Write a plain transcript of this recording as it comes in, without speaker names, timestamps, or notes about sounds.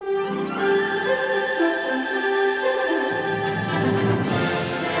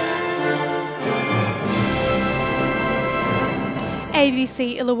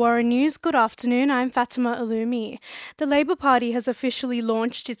ABC Illawarra News, good afternoon, I'm Fatima Olumee. The Labor Party has officially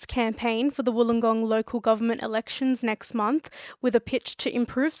launched its campaign for the Wollongong local government elections next month with a pitch to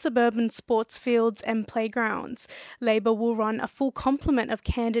improve suburban sports fields and playgrounds. Labor will run a full complement of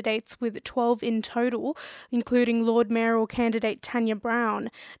candidates with 12 in total, including Lord Mayoral candidate Tanya Brown.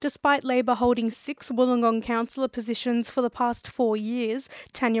 Despite Labor holding 6 Wollongong councillor positions for the past 4 years,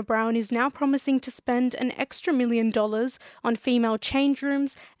 Tanya Brown is now promising to spend an extra $1 million on female change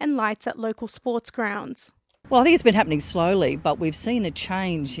rooms and lights at local sports grounds. Well, I think it's been happening slowly, but we've seen a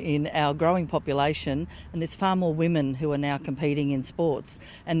change in our growing population, and there's far more women who are now competing in sports,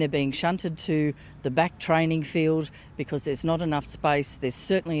 and they're being shunted to the back training field because there's not enough space. There's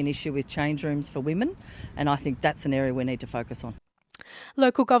certainly an issue with change rooms for women, and I think that's an area we need to focus on.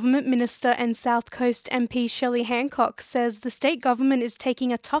 Local Government Minister and South Coast MP Shelley Hancock says the state government is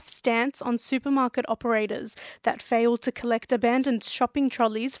taking a tough stance on supermarket operators that fail to collect abandoned shopping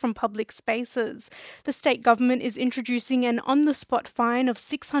trolleys from public spaces. The state government is introducing an on-the-spot fine of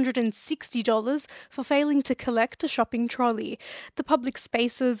 $660 for failing to collect a shopping trolley. The Public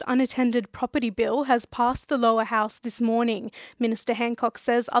Spaces Unattended Property Bill has passed the lower house this morning. Minister Hancock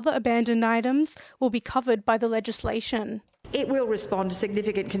says other abandoned items will be covered by the legislation. It will respond to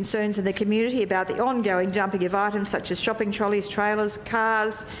significant concerns in the community about the ongoing dumping of items such as shopping trolleys, trailers,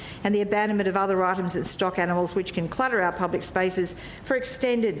 cars and the abandonment of other items and stock animals which can clutter our public spaces for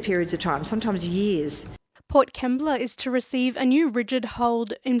extended periods of time, sometimes years. Port Kembla is to receive a new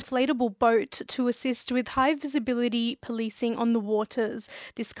rigid-hulled inflatable boat to assist with high-visibility policing on the waters.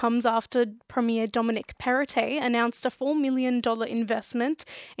 This comes after Premier Dominic Perrottet announced a $4 million investment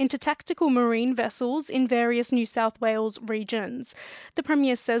into tactical marine vessels in various New South Wales regions. The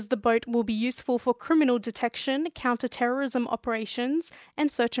Premier says the boat will be useful for criminal detection, counter-terrorism operations and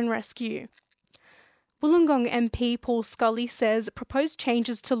search and rescue. Wollongong MP Paul Scully says proposed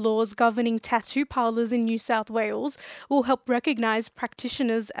changes to laws governing tattoo parlours in New South Wales will help recognise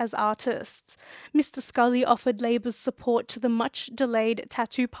practitioners as artists. Mr Scully offered Labor's support to the much-delayed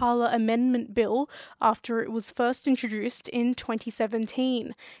Tattoo Parlour Amendment Bill after it was first introduced in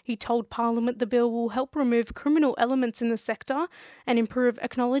 2017. He told Parliament the bill will help remove criminal elements in the sector and improve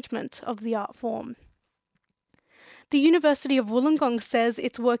acknowledgement of the art form. The University of Wollongong says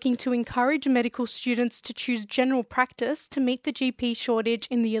it's working to encourage medical students to choose general practice to meet the GP shortage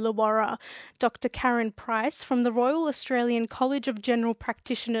in the Illawarra. Dr Karen Price from the Royal Australian College of General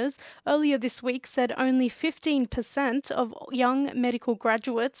Practitioners earlier this week said only 15% of young medical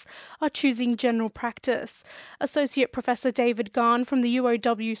graduates are choosing general practice. Associate Professor David Garn from the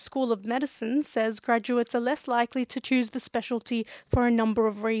UOW School of Medicine says graduates are less likely to choose the specialty for a number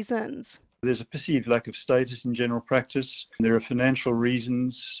of reasons. There's a perceived lack of status in general practice. There are financial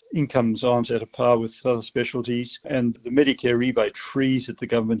reasons. Incomes aren't at a par with other specialties. And the Medicare rebate freeze that the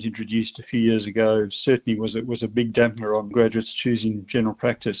government introduced a few years ago certainly was a big dampener on graduates choosing general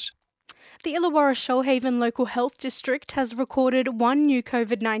practice. The Illawarra Shoalhaven Local Health District has recorded 1 new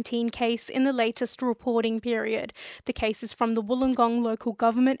COVID-19 case in the latest reporting period. The case is from the Wollongong local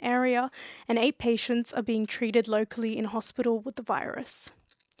government area, and 8 patients are being treated locally in hospital with the virus.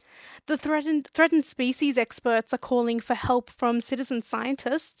 The threatened species experts are calling for help from citizen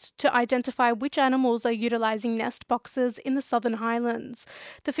scientists to identify which animals are utilising nest boxes in the Southern Highlands.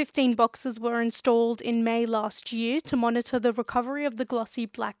 The 15 boxes were installed in May last year to monitor the recovery of the glossy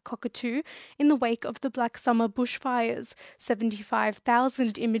black cockatoo in the wake of the Black Summer bushfires.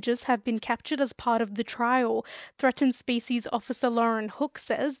 75,000 images have been captured as part of the trial. Threatened Species Officer Lauren Hook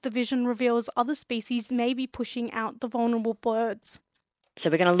says the vision reveals other species may be pushing out the vulnerable birds. So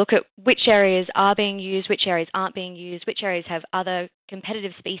we're going to look at which areas are being used, which areas aren't being used, which areas have other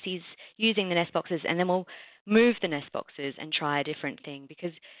competitive species using the nest boxes, and then we'll move the nest boxes and try a different thing,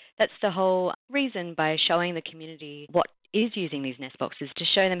 because that's the whole reason by showing the community what is using these nest boxes, to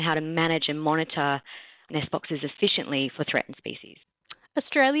show them how to manage and monitor nest boxes efficiently for threatened species.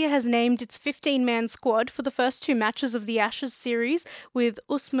 Australia has named its 15-man squad for the first 2 matches of the Ashes series, with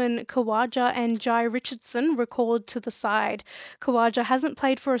Usman Khawaja and Jai Richardson recalled to the side. Khawaja hasn't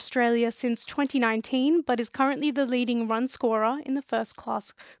played for Australia since 2019, but is currently the leading run scorer in the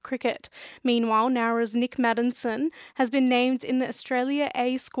first-class cricket. Meanwhile, Nowra's Nick Maddinson has been named in the Australia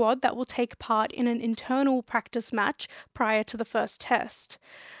A squad that will take part in an internal practice match prior to the first test.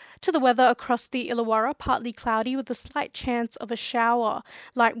 To the weather across the Illawarra, partly cloudy with a slight chance of a shower.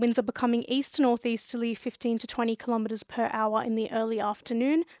 Light winds are becoming east to northeasterly 15 to 20 kilometres per hour in the early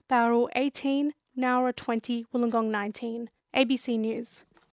afternoon. Bowral 18, Nowra 20, Wollongong 19. ABC News.